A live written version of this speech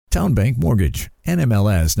Town Bank Mortgage,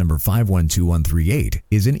 NMLS number 512138,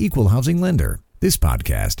 is an equal housing lender. This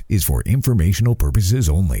podcast is for informational purposes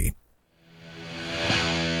only.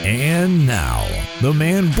 And now, the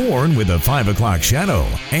man born with a 5 o'clock shadow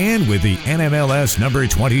and with the NMLS number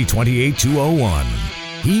 2028-201.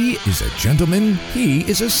 He is a gentleman. He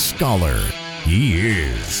is a scholar. He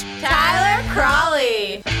is Tyler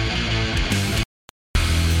Crawley.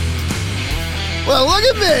 Well, look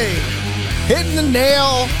at me hitting the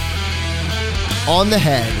nail on the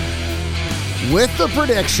head with the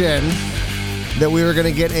prediction that we were going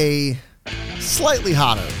to get a slightly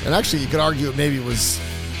hotter. And actually, you could argue it maybe was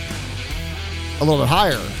a little bit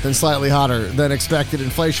higher than slightly hotter than expected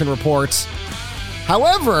inflation reports.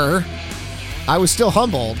 However, I was still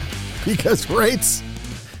humbled because rates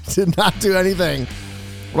did not do anything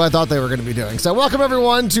what I thought they were going to be doing. So welcome,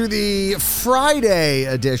 everyone, to the Friday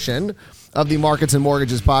edition of the Markets and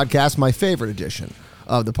Mortgages podcast, my favorite edition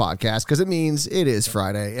of the podcast, because it means it is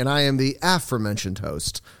Friday, and I am the aforementioned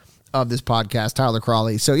host of this podcast, Tyler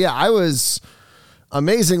Crawley. So yeah, I was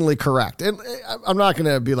amazingly correct. And I'm not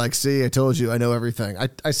going to be like, see, I told you, I know everything.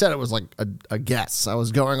 I said it was like a guess. I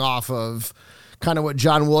was going off of kind of what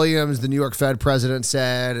John Williams, the New York Fed president,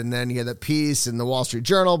 said, and then you had that piece in the Wall Street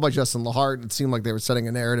Journal by Justin Lahart. It seemed like they were setting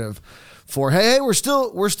a narrative for, hey, we're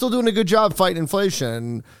still doing a good job fighting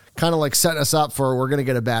inflation, kind of like setting us up for we're going to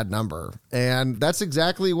get a bad number. And that's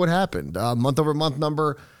exactly what happened. Month-over-month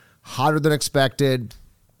number, hotter than expected.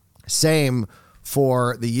 Same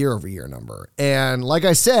for the year-over-year number. And like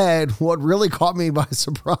I said, what really caught me by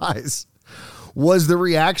surprise was the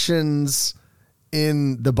reactions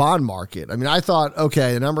in the bond market. I mean, I thought,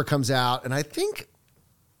 okay, the number comes out, and I think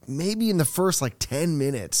maybe in the first 10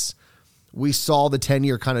 minutes, we saw the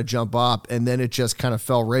 10-year kind of jump up, and then it just kind of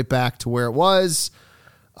fell right back to where it was,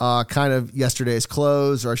 kind of yesterday's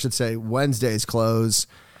close, or I should say Wednesday's close.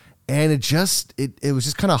 And it was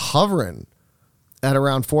just kind of hovering at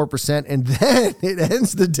around 4%. And then it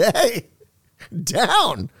ends the day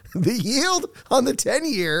down. The yield on the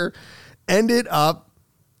 10-year ended up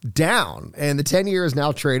down, and the 10-year is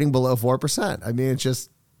now trading below 4%. I mean, it's just,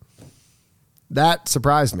 that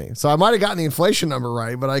surprised me. So I might have gotten the inflation number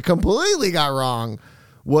right, but I completely got wrong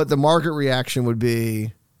what the market reaction would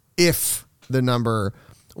be if the number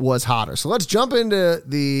was hotter. So let's jump into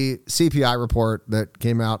the CPI report that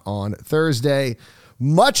came out on Thursday.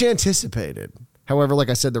 Much anticipated. However, like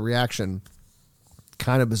I said, the reaction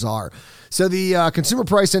kind of bizarre. So the consumer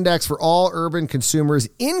price index for all urban consumers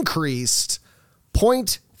increased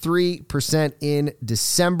 0.3% in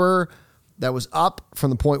December. That was up from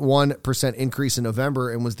the 0.1% increase in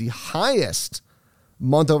November and was the highest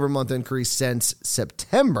month-over-month increase since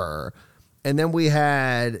September. And then we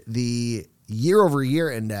had the year-over-year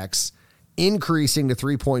index increasing to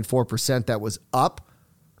 3.4%. That was up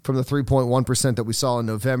from the 3.1% that we saw in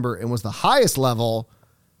November and was the highest level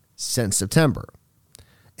since September.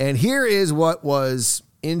 And here is what was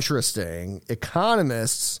interesting.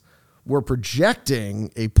 Economists were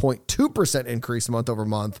projecting a 0.2% increase month over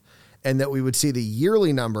month, and that we would see the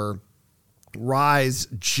yearly number rise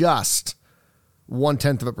just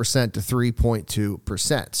 0.1% to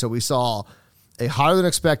 3.2%. So we saw a higher than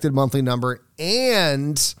expected monthly number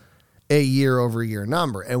and a year over year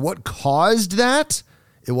number. And what caused that?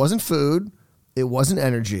 It wasn't food. It wasn't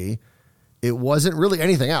energy. It wasn't really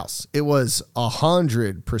anything else. It was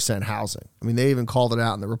 100% housing. I mean, they even called it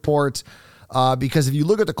out in the report because if you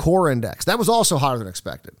look at the core index, that was also higher than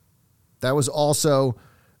expected. That was also,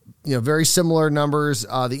 very similar numbers.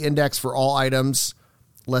 The index for all items,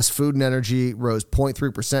 less food and energy, rose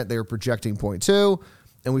 0.3%. They were projecting 0.2%.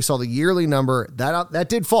 And we saw the yearly number, that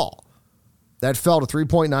did fall. That fell to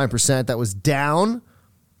 3.9%. That was down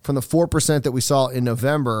from the 4% that we saw in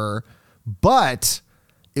November, but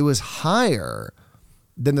it was higher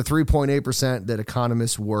than the 3.8% that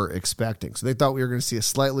economists were expecting. So they thought we were going to see a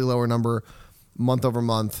slightly lower number month over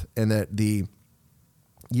month, and that the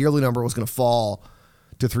yearly number was going to fall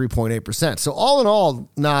to 3.8%. So all in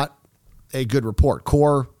all, not a good report.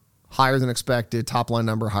 Core, higher than expected. Top line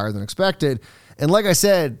number, higher than expected. And like I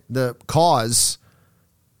said, the cause,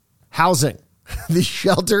 housing. The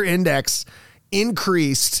shelter index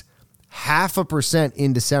increased 0.5%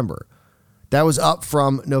 in December. That was up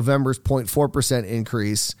from November's 0.4%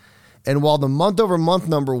 increase. And while the month-over-month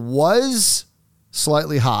number was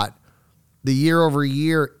slightly hot, the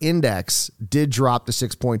year-over-year index did drop to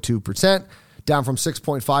 6.2%, down from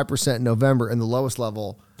 6.5% in November, and the lowest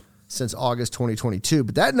level since August 2022.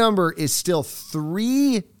 But that number is still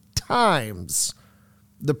 3 times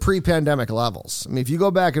the pre-pandemic levels. I mean, if you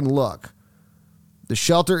go back and look, the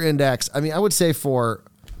shelter index, I would say for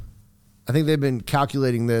I think they've been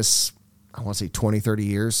calculating this, I want to say 20, 30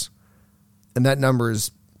 years. And that number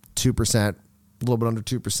is 2%, a little bit under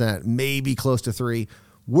 2%, maybe close to 3%.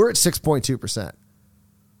 We're at 6.2%.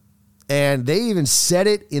 And they even said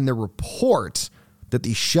it in the report that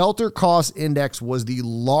the shelter cost index was the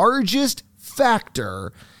largest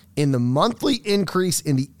factor in the monthly increase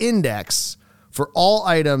in the index for all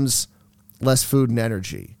items less food and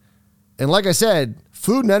energy. And like I said,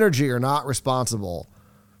 food and energy are not responsible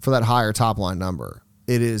for that higher top line number.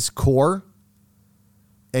 It is core,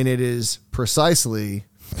 and it is precisely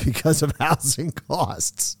because of housing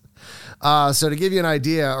costs. So to give you an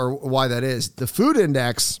idea or why that is, the food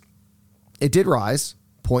index, it did rise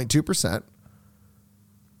 0.2%,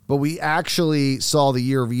 but we actually saw the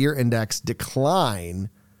year-over-year index decline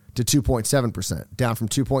to 2.7%, down from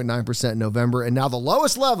 2.9% in November, and now the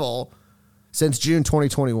lowest level since June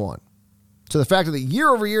 2021. So the fact that the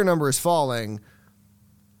year-over-year number is falling,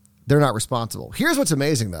 they're not responsible. Here's what's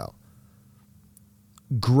amazing, though.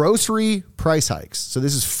 Grocery price hikes. So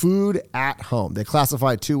this is food at home. They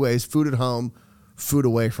classify it two ways: food at home, food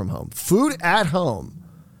away from home. Food at home,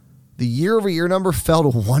 the year-over-year number fell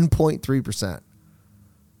to 1.3%.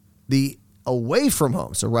 The away from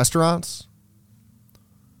home, so restaurants,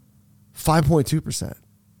 5.2%.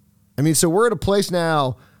 I mean, so we're at a place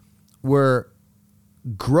now where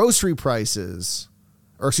grocery prices,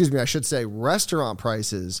 or excuse me, I should say restaurant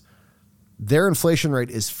prices, their inflation rate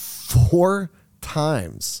is 4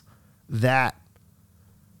 times that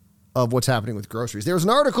of what's happening with groceries. There was an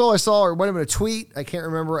article I saw, or it might have been a tweet, I can't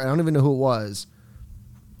remember, I don't even know who it was.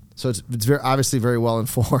 So it's very obviously very well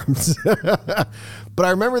informed. But I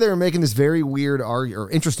remember they were making this very weird or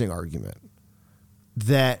interesting argument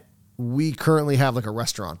that we currently have like a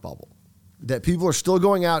restaurant bubble, that people are still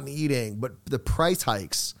going out and eating, but the price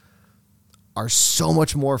hikes are so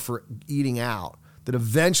much more for eating out that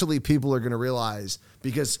eventually people are going to realize,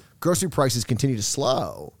 because grocery prices continue to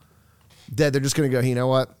slow, that they're just going to go, you know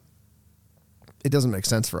what? It doesn't make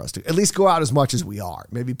sense for us to at least go out as much as we are.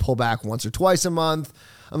 Maybe pull back once or twice a month.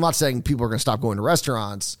 I'm not saying people are going to stop going to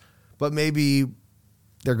restaurants, but maybe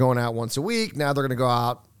they're going out once a week. Now they're going to go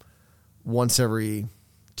out once every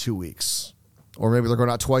 2 weeks. Or maybe they're going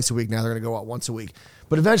out twice a week. Now they're going to go out once a week.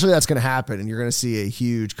 But eventually that's going to happen, and you're going to see a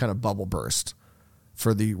huge kind of bubble burst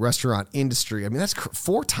for the restaurant industry. I mean, that's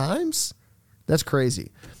 4 times? That's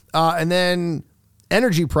crazy. And then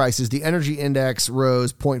energy prices. The energy index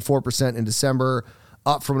rose 0.4% in December,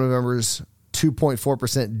 up from November's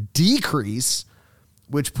 2.4% decrease,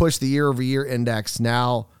 which pushed the year-over-year index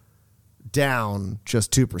now down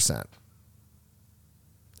just 2%.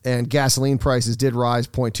 And gasoline prices did rise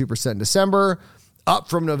 0.2% in December, up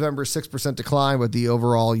from November's 6% decline, but the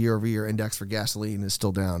overall year-over-year index for gasoline is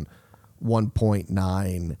still down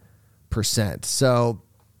 1.9%. So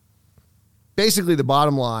basically the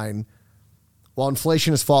bottom line, while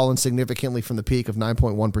inflation has fallen significantly from the peak of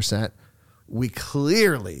 9.1%, we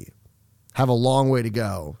clearly have a long way to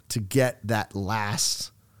go to get that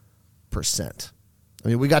last percent. I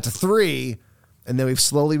mean, we got to 3, and then we've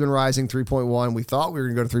slowly been rising 3.1. We thought we were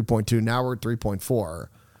going to go to 3.2. Now we're at 3.4.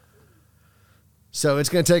 So it's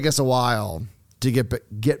going to take us a while to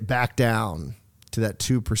get back down to that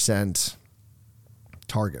 2%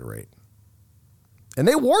 target rate. And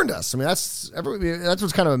they warned us. I mean, that's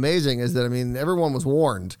what's kind of amazing, is that, I mean, everyone was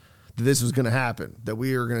warned that this was going to happen, that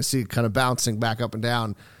we were going to see kind of bouncing back up and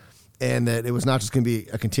down, and that it was not just going to be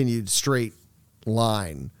a continued straight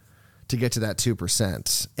line to get to that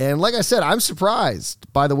 2%. And like I said, I'm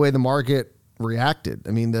surprised by the way the market reacted.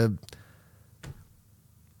 I mean, the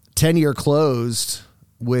 10-year closed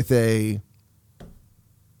with a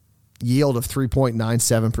yield of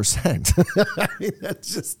 3.97%. I mean,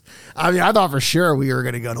 that's just, I mean, I thought for sure we were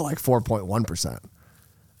going to go to like 4.1%.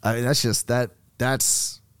 I mean, that's just, that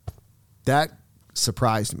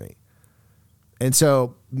surprised me. And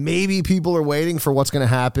so maybe people are waiting for what's going to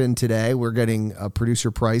happen today. We're getting a producer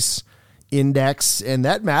price index, and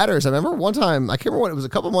that matters. I remember one time, I can't remember what it was, a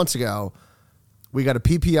couple months ago, we got a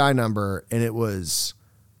PPI number, and it was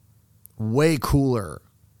way cooler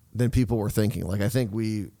than people were thinking. Like, I think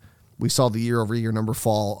we saw the year-over-year number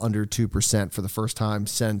fall under 2% for the first time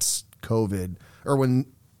since COVID, or when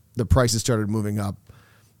the prices started moving up,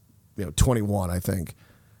 21, I think.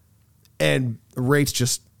 And rates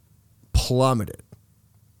just plummeted.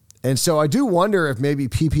 And so I do wonder if maybe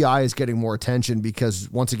PPI is getting more attention because,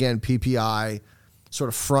 once again, PPI sort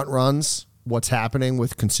of front runs what's happening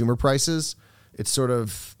with consumer prices. It's sort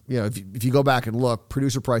of, if you go back and look,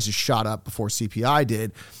 producer prices shot up before CPI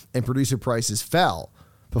did, and producer prices fell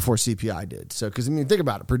before CPI did. So, because, I mean, think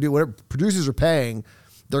about it. Whatever producers are paying,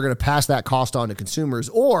 they're going to pass that cost on to consumers,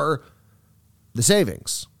 or the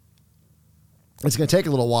savings. It's going to take a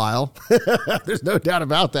little while. There's no doubt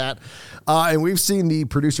about that. And we've seen the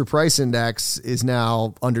producer price index is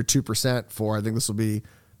now under 2% for, I think this will be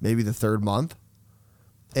maybe the third month.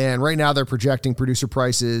 And right now they're projecting producer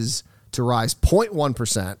prices to rise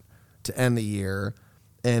 0.1% to end the year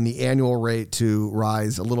and the annual rate to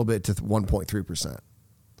rise a little bit to 1.3%.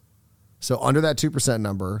 So under that 2%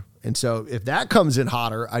 number. And so if that comes in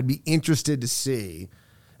hotter, I'd be interested to see,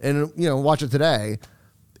 and watch it today,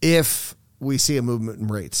 if we see a movement in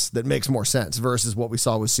rates that makes more sense versus what we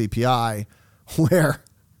saw with CPI, where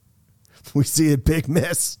we see a big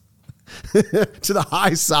miss to the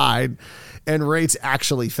high side and rates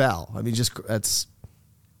actually fell. I mean,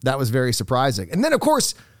 that was very surprising. And then, of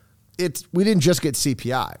course, we didn't just get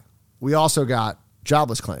CPI. We also got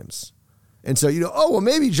jobless claims. And so,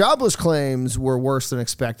 maybe jobless claims were worse than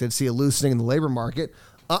expected. See a loosening in the labor market.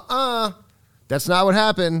 That's not what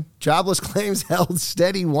happened. Jobless claims held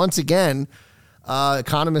steady once again.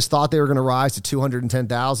 Economists thought they were going to rise to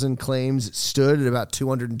 210,000. Claims stood at about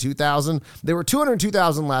 202,000. They were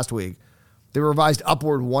 202,000 last week. They were revised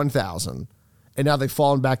upward 1,000. And now they've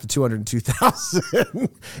fallen back to 202,000.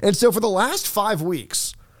 And so for the last 5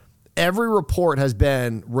 weeks, every report has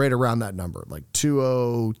been right around that number, like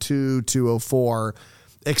 202, 204,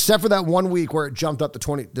 except for that 1 week where it jumped up to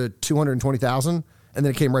 220,000, and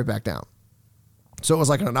then it came right back down. So it was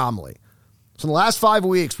like an anomaly. So in the last 5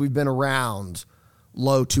 weeks, we've been around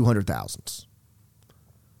low 200,000s.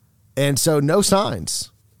 And so no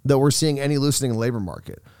signs that we're seeing any loosening in the labor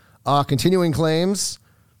market. Continuing claims,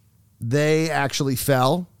 they actually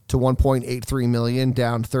fell to 1.83 million,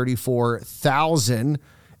 down 34,000,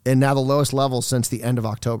 and now the lowest level since the end of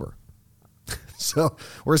October. So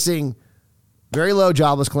we're seeing very low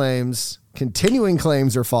jobless claims. Continuing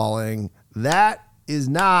claims are falling. That is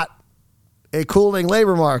not a cooling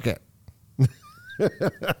labor market.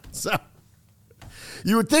 So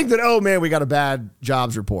you would think that, we got a bad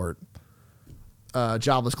jobs report,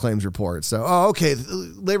 jobless claims report. So, okay,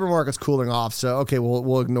 the labor market's cooling off. So, okay,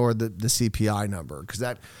 we'll ignore the CPI number because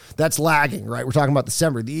that's lagging, right? We're talking about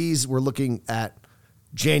December. These we're looking at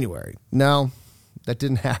January. No, that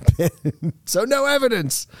didn't happen. So no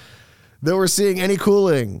evidence that we're seeing any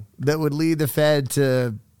cooling that would lead the Fed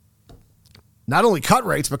to not only cut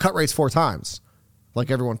rates, but cut rates 4 times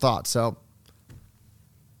like everyone thought. So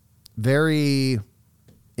very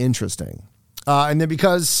interesting. And then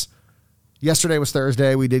because yesterday was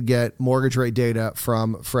Thursday, we did get mortgage rate data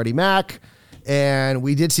from Freddie Mac, and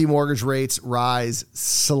we did see mortgage rates rise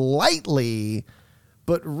slightly,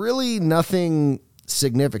 but really nothing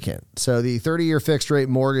significant. So the 30-year fixed rate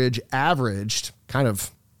mortgage averaged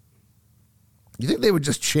you think they would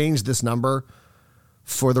just change this number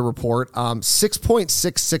for the report?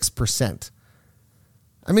 6.66%.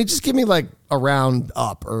 I mean, just give me like a round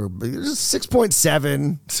up, or just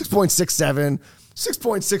 6.7, 6.67,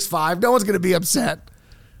 6.65. No one's going to be upset.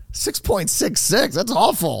 6.66. That's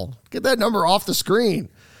awful. Get that number off the screen.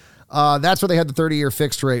 That's where they had the 30-year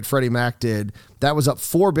fixed rate. Freddie Mac did. That was up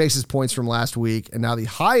 4 basis points from last week, and now the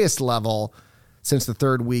highest level since the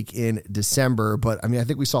third week in December. But I mean, I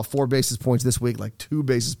think we saw 4 basis points this week, like 2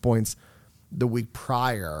 basis points the week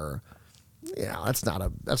prior. Yeah, that's not a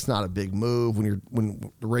big move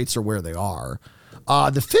when the rates are where they are.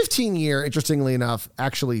 The 15-year, interestingly enough,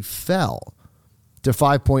 actually fell to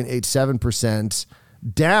 5.87%,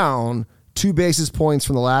 down 2 basis points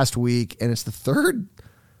from the last week, and it's the third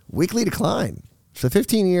weekly decline. So the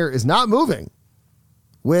 15-year is not moving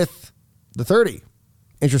with the 30,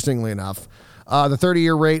 interestingly enough. The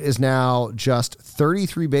 30-year rate is now just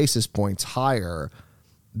 33 basis points higher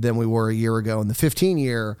than we were a year ago, and the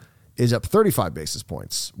 15-year is up 35 basis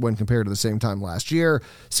points when compared to the same time last year.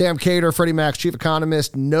 Sam Cater, Freddie Mac's chief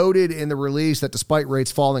economist, noted in the release that despite rates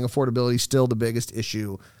falling, affordability is still the biggest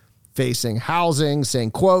issue facing housing,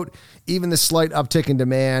 saying, quote, even the slight uptick in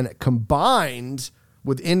demand combined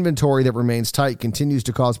with inventory that remains tight continues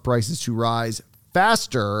to cause prices to rise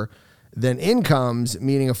faster than incomes,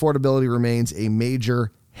 meaning affordability remains a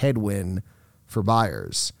major headwind for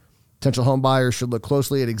buyers. Potential home buyers should look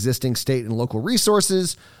closely at existing state and local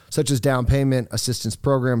resources, such as down payment assistance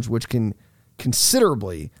programs, which can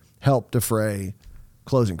considerably help defray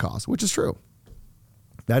closing costs, which is true.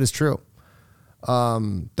 That is true.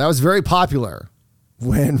 That was very popular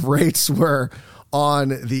when rates were on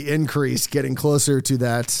the increase, getting closer to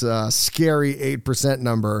that scary 8%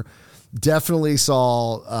 number. Definitely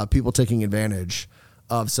saw people taking advantage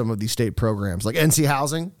of some of these state programs, like NC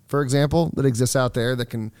Housing, for example, that exists out there that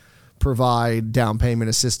can provide down payment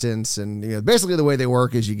assistance. And basically the way they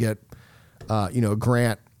work is you get a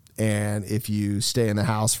grant And if you stay in the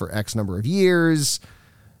house for X number of years,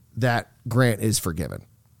 that grant is forgiven.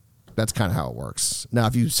 That's kind of how it works. Now,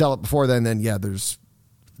 if you sell it before then yeah, there's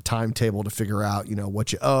a timetable to figure out,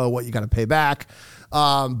 what you owe, what you got to pay back.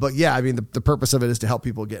 But yeah, I mean, the purpose of it is to help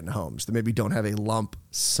people get in homes that maybe don't have a lump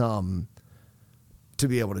sum to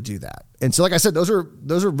be able to do that. And so, like I said, those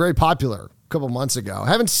are very popular a couple months ago. I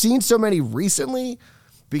haven't seen so many recently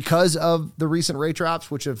because of the recent rate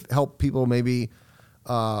drops, which have helped people maybe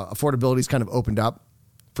affordability's kind of opened up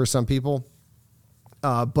for some people.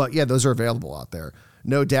 But yeah, those are available out there,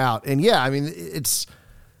 no doubt. And yeah, I mean, it's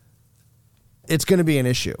going to be an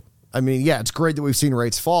issue. I mean, yeah, it's great that we've seen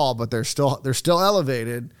rates fall, but they're still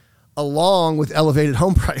elevated along with elevated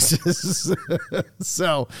home prices.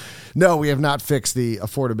 So no, we have not fixed the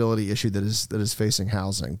affordability issue that is facing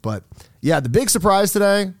housing. But yeah, the big surprise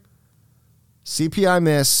today, CPI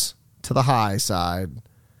miss to the high side,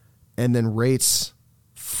 and then rates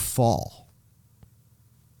fall.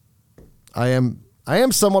 I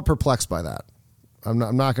am somewhat perplexed by that. I'm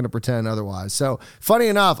not going to pretend otherwise. So funny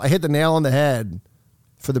enough, I hit the nail on the head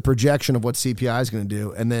for the projection of what CPI is going to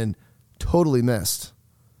do, and then totally missed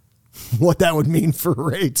what that would mean for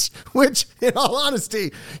rates, which in all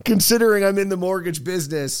honesty, considering I'm in the mortgage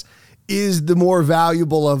business, is the more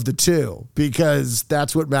valuable of the two, because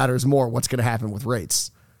that's what matters more, what's going to happen with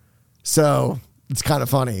rates. So it's kind of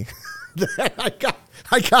funny.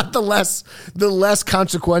 I got the less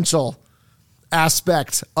consequential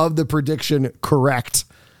aspect of the prediction correct,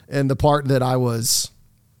 and the part that I was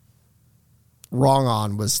wrong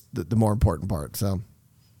on was the more important part. So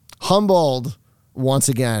humbled once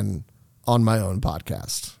again on my own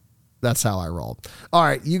podcast. That's how I roll. All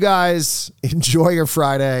right, you guys enjoy your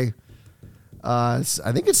Friday. I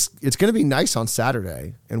think it's going to be nice on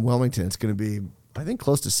Saturday in Wilmington. It's going to be, I think,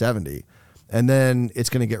 close to 70. And then it's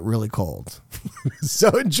going to get really cold. So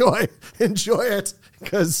enjoy it,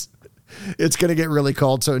 because it's going to get really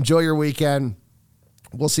cold. So enjoy your weekend.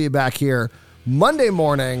 We'll see you back here Monday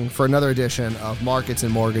morning for another edition of Markets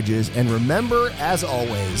and Mortgages. And remember, as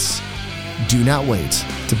always, do not wait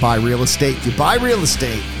to buy real estate. You buy real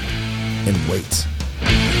estate and wait.